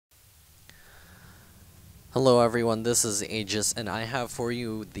Hello everyone, this is Aegis, and I have for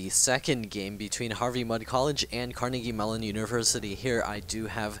you the second game between Harvey Mudd College and Carnegie Mellon University. Here I do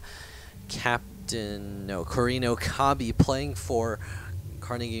have koorinokaabi playing for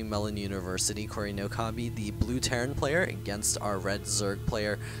Carnegie Mellon University. Koorinokaabi, the blue Terran player, against our red Zerg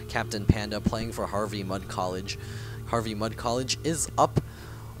player, CaptPanda, playing for Harvey Mudd College. Harvey Mudd College is up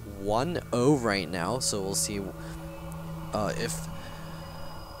 1-0 right now, so we'll see if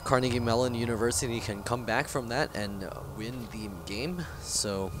Carnegie Mellon University can come back from that and win the game.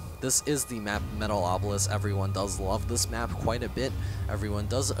 So this is the map Metalopolis. Everyone does love this map quite a bit. Everyone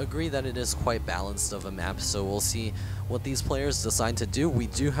does agree that it is quite balanced of a map, so we'll see what these players decide to do. We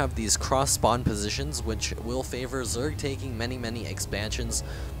do have these cross spawn positions which will favor Zerg taking many expansions,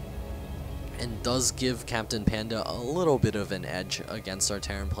 and does give CaptPanda a little bit of an edge against our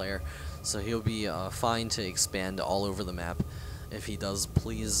Terran player, so he'll be fine to expand all over the map if he does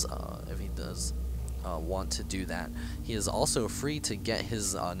want to do that. He is also free to get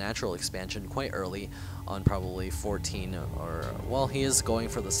his natural expansion quite early on probably 14, or well, he is going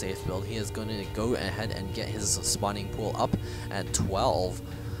for the safe build. He is going to go ahead and get his spawning pool up at 12.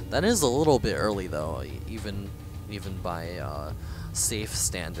 That is a little bit early though, even by safe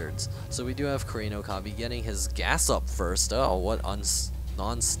standards. So we do have koorinokaabi getting his gas up first. Oh, what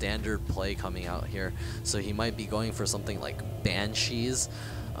non-standard play coming out here. So he might be going for something like banshees.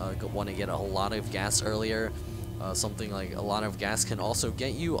 Want to get a lot of gas earlier. Something like a lot of gas can also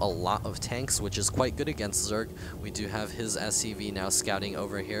get you a lot of tanks, which is quite good against Zerg. We do have his SCV now scouting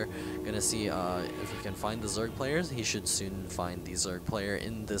over here. Gonna see if he can find the Zerg players. He should soon find the Zerg player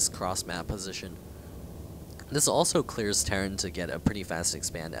in this cross map position. This also clears Terran to get a pretty fast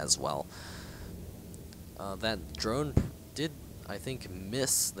expand as well. That drone did, I think,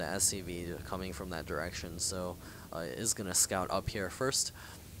 miss the SCV coming from that direction, so it is going to scout up here first.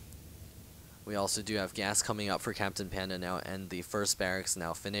 We also do have gas coming up for CaptPanda now, and the first barracks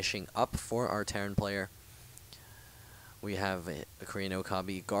now finishing up for our Terran player. We have a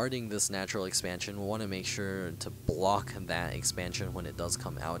koorinokaabi guarding this natural expansion. We want to make sure to block that expansion when it does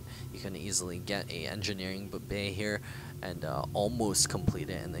come out. You can easily get a engineering bay here and almost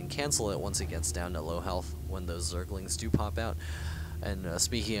complete it, and then cancel it once it gets down to low health when those Zerglings do pop out. And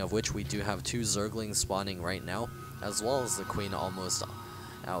speaking of which, we do have 2 Zerglings spawning right now, as well as the Queen almost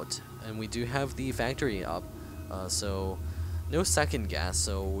out. And we do have the factory up, so no second gas,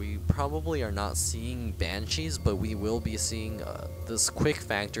 so we probably are not seeing banshees, but we will be seeing this quick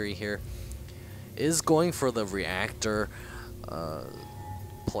factory here is going for the reactor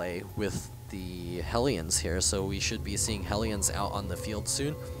play with the Hellions here, so we should be seeing Hellions out on the field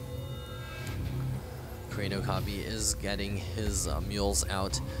soon. koorinokaabi is getting his mules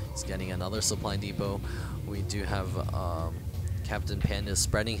out. He's getting another supply depot. We do have CaptPanda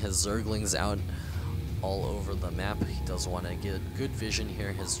spreading his Zerglings out all over the map. He does want to get good vision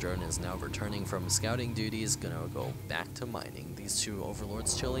here. His drone is now returning from scouting duties, gonna go back to mining. These 2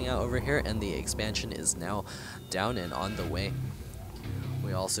 overlords chilling out over here, and the expansion is now down and on the way.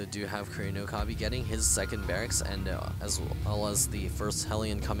 We also do have koorinokaabi getting his second barracks, and as well as the first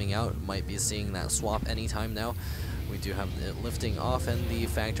Hellion coming out. Might be seeing that swap anytime now. We do have it lifting off, and the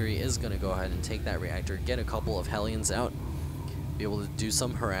factory is going to go ahead and take that reactor, get a couple of Hellions out, be able to do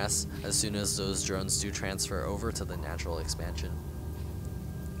some harass as soon as those drones do transfer over to the natural expansion.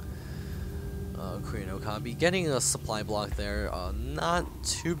 koorinokaabi getting a supply block there, not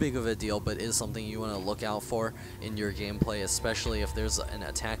too big of a deal, but is something you want to look out for in your gameplay, especially if there's an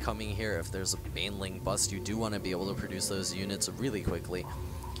attack coming here. If there's a baneling bust, you do want to be able to produce those units really quickly.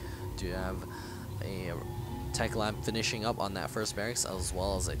 Do you have a tech lab finishing up on that first barracks, as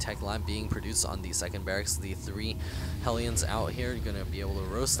well as a tech lab being produced on the second barracks. The 3 Hellions out here are going to be able to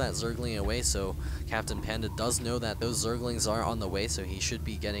roast that Zergling away, so CaptPanda does know that those Zerglings are on the way, so he should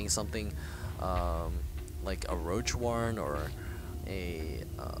be getting something like a Roach Warren or a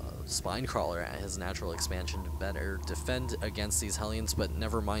Spine Crawler at his natural expansion to better defend against these Hellions. But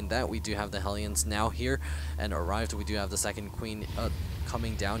never mind that, we do have the Hellions now here and arrived. We do have the second Queen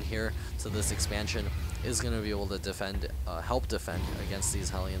coming down here, so this expansion is going to be able to defend, help defend against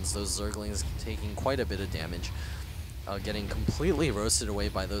these Hellions. Those Zerglings taking quite a bit of damage, getting completely roasted away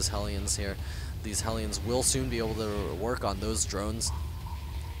by those Hellions here. These Hellions will soon be able to work on those drones.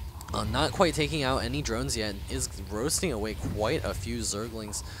 Not quite taking out any drones yet, is roasting away quite a few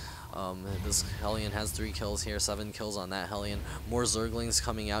Zerglings. This Hellion has 3 kills here, 7 kills on that Hellion. More Zerglings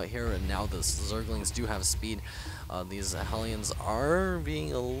coming out here, and now the Zerglings do have speed. These Hellions are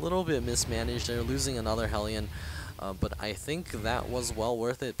being a little bit mismanaged. They're losing another Hellion, but I think that was well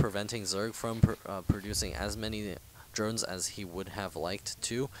worth it, preventing Zerg from producing as many drones as he would have liked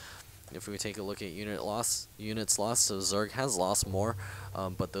to. If we take a look at units lost, so Zerg has lost more,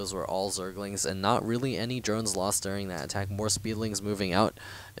 but those were all Zerglings, and not really any drones lost during that attack. More Speedlings moving out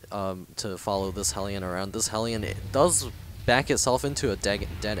to follow this Hellion around. This Hellion, it does back itself into a dead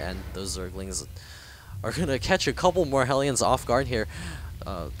end. Those Zerglings are going to catch a couple more Hellions off guard here.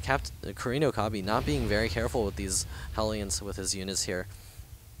 Koorinokaabi not being very careful with these Hellions with his units here.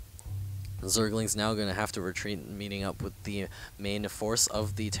 Zerglings now going to have to retreat, meeting up with the main force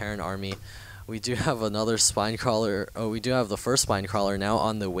of the Terran army. We do have another spine crawler. Oh, we do have the first spine crawler now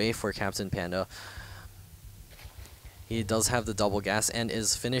on the way for CaptPanda. He does have the double gas and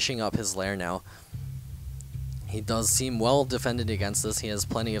is finishing up his lair now. He does seem well defended against this. He has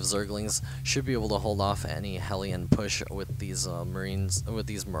plenty of Zerglings. Should be able to hold off any Hellion push with these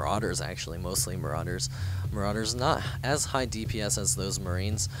Marauders, actually, mostly Marauders. Marauders not as high DPS as those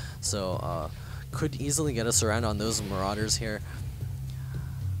Marines, so could easily get us around on those Marauders here.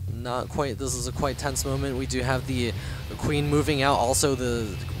 Not quite. This is a quite tense moment. We do have the Queen moving out. Also,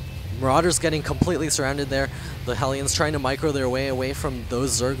 the Marauders getting completely surrounded there. The Hellions trying to micro their way away from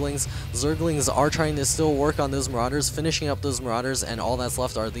those Zerglings. Zerglings are trying to still work on those Marauders, finishing up those Marauders, and all that's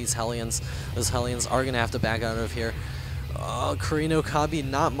left are these Hellions. Those Hellions are going to have to back out of here. Koorinokaabi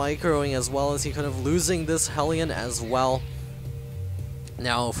not microing as well as he could have, losing this Hellion as well.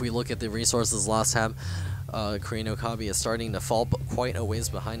 Now, if we look at the resources lost tab, Koorinokaabi is starting to fall quite a ways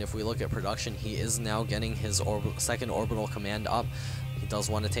behind. If we look at production, he is now getting his second orbital command up. He does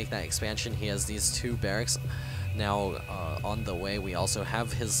want to take that expansion. He has these 2 barracks now on the way. We also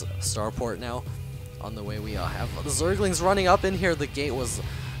have his starport now on the way. We have the Zerglings running up in here. The gate was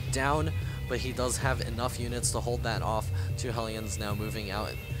down, but he does have enough units to hold that off. 2 Hellions now moving out.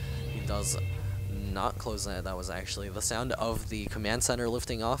 He does not close that. That was actually the sound of the command center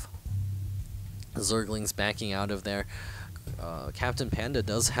lifting off. Zerglings backing out of there. CaptPanda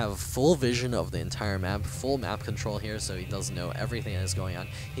does have full vision of the entire map, full map control here, so he does know everything that is going on.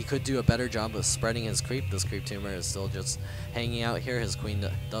 He could do a better job of spreading his creep. This creep tumor is still just hanging out here. His queen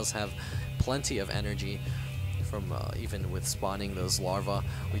does have plenty of energy from even with spawning those larvae.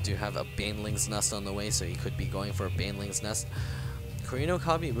 We do have a baneling's nest on the way, so he could be going for a baneling's nest.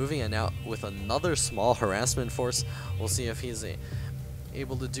 Koorinokaabi moving in out with another small harassment force. We'll see if he's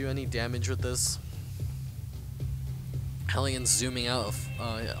able to do any damage with this. Hellion zooming out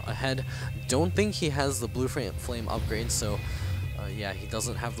ahead. Don't think he has the blue flame upgrade, so yeah, he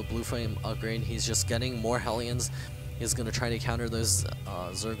doesn't have the blue flame upgrade. He's just getting more Hellions. He's going to try to counter those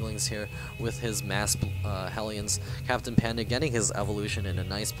Zerglings here with his mass Hellions. CaptPanda getting his evolution in a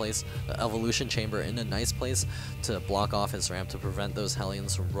nice place, evolution chamber in a nice place to block off his ramp to prevent those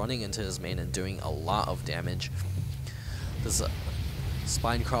Hellions from running into his main and doing a lot of damage. This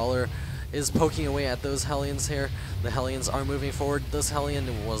spine crawler is poking away at those Hellions here. The Hellions are moving forward. This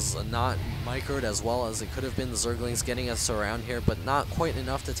Hellion was not microed as well as it could have been. The Zerglings getting us around here, but not quite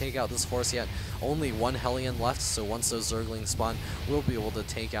enough to take out this force yet. Only 1 Hellion left, so once those Zerglings spawn, we'll be able to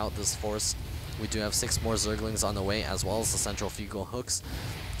take out this force. We do have 6 more Zerglings on the way, as well as the central fugal hooks.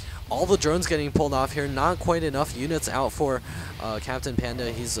 All the drones getting pulled off here. Not quite enough units out for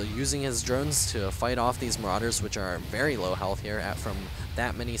CaptPanda. He's using his drones to fight off these Marauders, which are very low health here from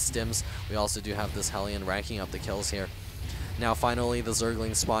that many stims. We also do have this Hellion racking up the kills here. Now finally the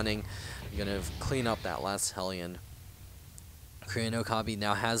Zergling spawning. I'm going to clean up that last Hellion. Koorinokaabi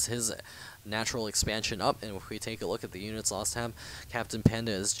now has his natural expansion up, and if we take a look at the units lost tab, CaptPanda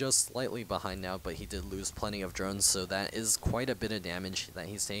is just slightly behind now, but he did lose plenty of drones, so that is quite a bit of damage that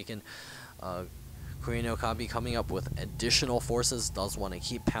he's taken. Koorinokaabi coming up with additional forces, does want to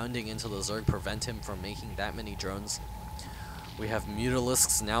keep pounding into the Zerg, prevent him from making that many drones. We have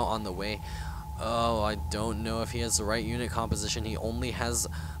Mutalisks now on the way. Oh, I don't know if he has the right unit composition. He only has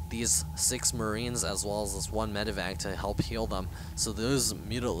these 6 Marines as well as this 1 medevac to help heal them. So those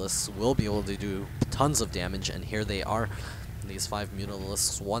Mutalisks will be able to do tons of damage, and here they are, these 5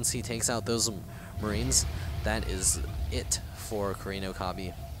 Mutalisks. Once he takes out those Marines, that is it for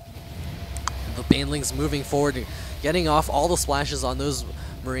Koorinokaabi. The Banelings moving forward, getting off all the splashes on those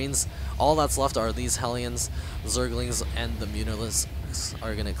Marines. All that's left are these Hellions, Zerglings, and the Mutalisks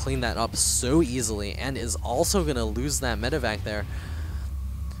are going to clean that up so easily, and is also going to lose that medevac there.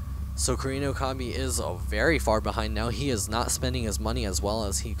 So Koorinokaabi is very far behind now. He is not spending his money as well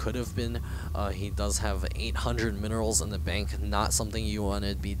as he could have been. He does have 800 minerals in the bank, not something you want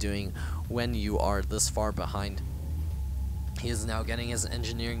to be doing when you are this far behind. He is now getting his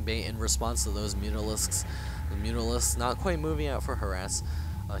engineering bait in response to those Mutalisks. The Mutalisks not quite moving out for harass.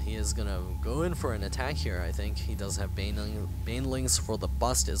 He is going to go in for an attack here, I think. He does have Banelings for the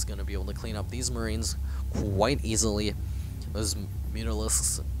bust, is going to be able to clean up these Marines quite easily. Those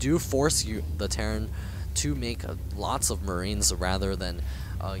Mutalisks do force the Terran to make lots of Marines rather than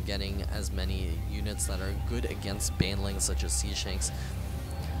getting as many units that are good against banelings such as Siege Tanks.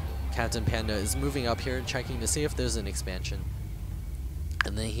 CaptPanda is moving up here, checking to see if there's an expansion.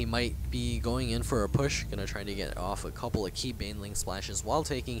 And then he might be going in for a push, gonna try to get off a couple of key baneling splashes while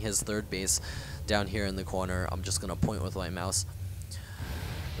taking his third base down here in the corner. I'm just gonna point with my mouse.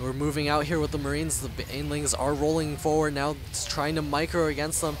 We're moving out here with the Marines. The banelings are rolling forward now, trying to micro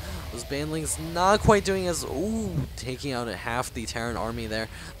against them. Those banelings not quite doing as, taking out half the Terran army there.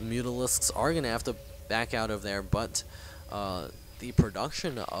 The Mutalisks are gonna have to back out of there, but the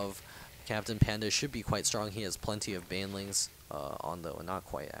production of CaptPanda should be quite strong. He has plenty of banelings. On the not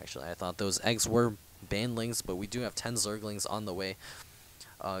quite actually. I thought those eggs were banelings, but we do have 10 Zerglings on the way.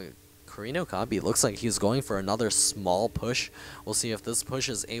 Koorinokaabi looks like he's going for another small push. We'll see if this push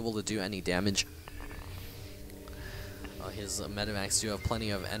is able to do any damage. His Medivacs do have plenty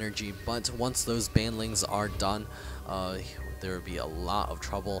of energy, but once those banelings are done, there would be a lot of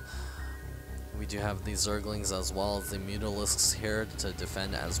trouble. We do have the Zerglings as well as the Mutalisks here to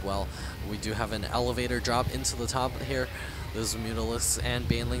defend as well. We do have an elevator drop into the top here. Those Mutalisks and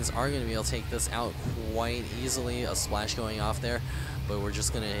banelings are going to be able to take this out quite easily. A splash going off there, but we're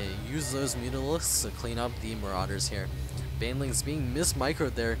just going to use those Mutalisks to clean up the Marauders here. Banelings being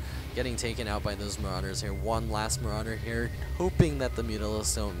mis-microed there, getting taken out by those Marauders here. One last Marauder here, hoping that the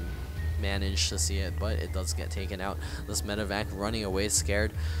Mutalisks don't manage to see it, but it does get taken out. This Medivac running away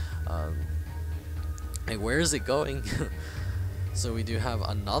scared. Hey, where is it going? So we do have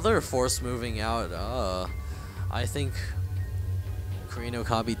another force moving out. I think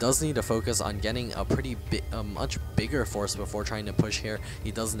Koorinokaabi does need to focus on getting a much bigger force before trying to push here.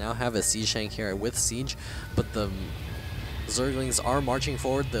 He does now have a siege tank here with siege, but the Zerglings are marching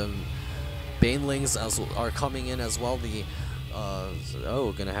forward. The banelings are coming in as well. The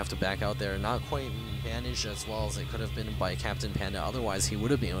gonna have to back out there. Not quite managed as well as it could have been by CaptPanda. Otherwise, he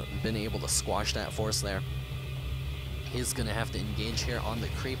would have been able to squash that force there. He's gonna have to engage here on the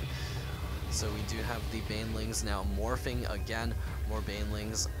creep. So we do have the banelings now morphing again. More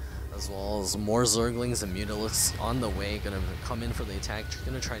banelings as well as more Zerglings and Mutalisks on the way. Gonna come in for the attack.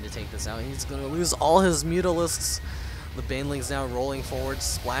 Gonna try to take this out. He's gonna lose all his Mutalisks. The banelings now rolling forward,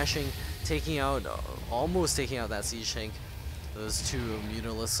 splashing, taking out, almost taking out that siege tank. Those two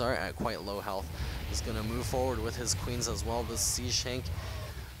Mutalisks are at quite low health. He's gonna move forward with his queens as well. This siege tank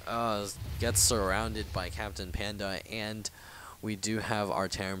gets surrounded by CaptPanda, and we do have our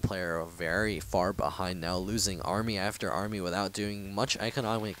Terran player very far behind now, losing army after army without doing much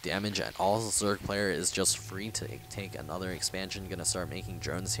economic damage at all. The Zerg player is just free to take another expansion. Gonna start making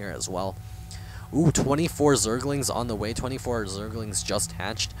drones here as well. 24 Zerglings on the way. 24 Zerglings just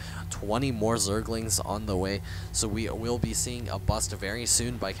hatched. 20 more Zerglings on the way. So we will be seeing a bust very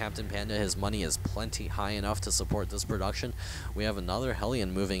soon by CaptPanda. His money is plenty high enough to support this production. We have another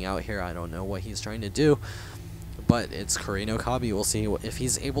Hellion moving out here. I don't know what he's trying to do, but it's Koorinokaabi. We'll see if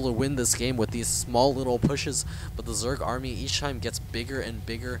he's able to win this game with these small little pushes. But the Zerg army each time gets bigger and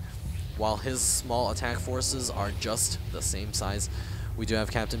bigger, while his small attack forces are just the same size. We do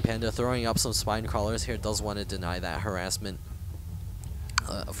have CaptPanda throwing up some spine crawlers here. Does want to deny that harassment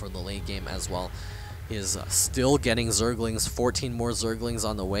for the late game as well. He is still getting Zerglings. 14 more Zerglings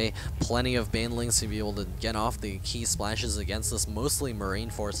on the way. Plenty of banelings to be able to get off the key splashes against this mostly Marine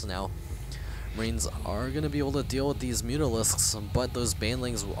force now. Marines are going to be able to deal with these Mutalisks, but those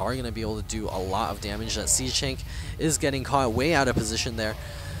banelings are going to be able to do a lot of damage. That siege tank is getting caught way out of position there.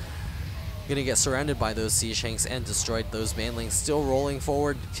 Gonna get surrounded by those siege tanks and destroyed. Those banelings still rolling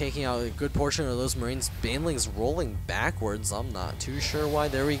forward, taking out a good portion of those Marines. Banelings rolling backwards. I'm not too sure why.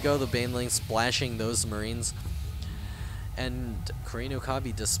 There we go. The banelings splashing those Marines. And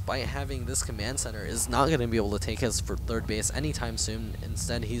Koorinokaabi, despite having this command center, is not going to be able to take his third base anytime soon.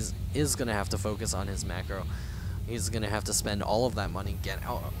 Instead, he is going to have to focus on his macro. He's going to have to spend all of that money, get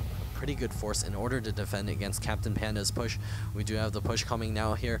out a pretty good force in order to defend against CaptPanda's push. We do have the push coming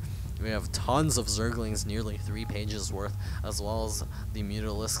now here. We have tons of Zerglings, nearly 3 pages worth, as well as the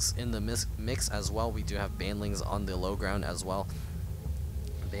Mutalisks in the mix as well. We do have banelings on the low ground as well.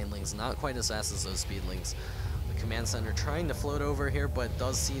 Banelings not quite as fast as those speedlings. The command center trying to float over here, but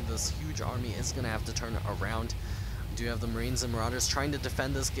does see this huge army is going to have to turn around. We do have the Marines and Marauders trying to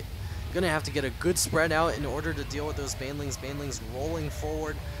defend this. Going to have to get a good spread out in order to deal with those banelings. Banelings rolling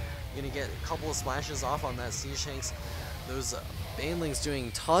forward. Going to get a couple of splashes off on that siege tanks. Those banelings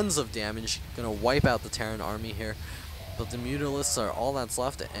doing tons of damage. Going to wipe out the Terran army here. But the Mutalisks are all that's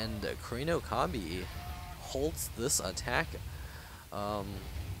left, and Koorinokaabi holds this attack.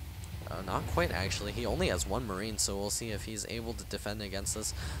 Not quite, actually. He only has 1 Marine, so we'll see if he's able to defend against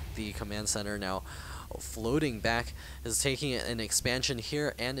this. The command center now floating back is taking an expansion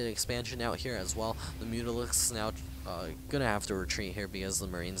here and an expansion out here as well. The Mutalisks now gonna have to retreat here because the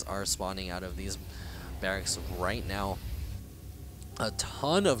Marines are spawning out of these barracks right now. A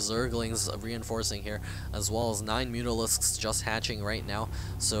ton of Zerglings reinforcing here, as well as 9 Mutalisks just hatching right now.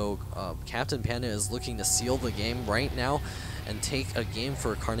 So CaptPanda is looking to seal the game right now and take a game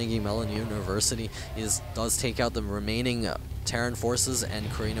for Carnegie Mellon University. He does take out the remaining Terran forces, and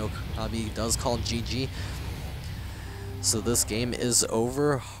koorinokaabi does call GG. So this game is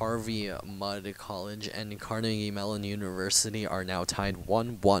over. Harvey Mudd College and Carnegie Mellon University are now tied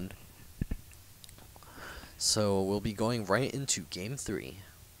 1-1. So we'll be going right into game 3.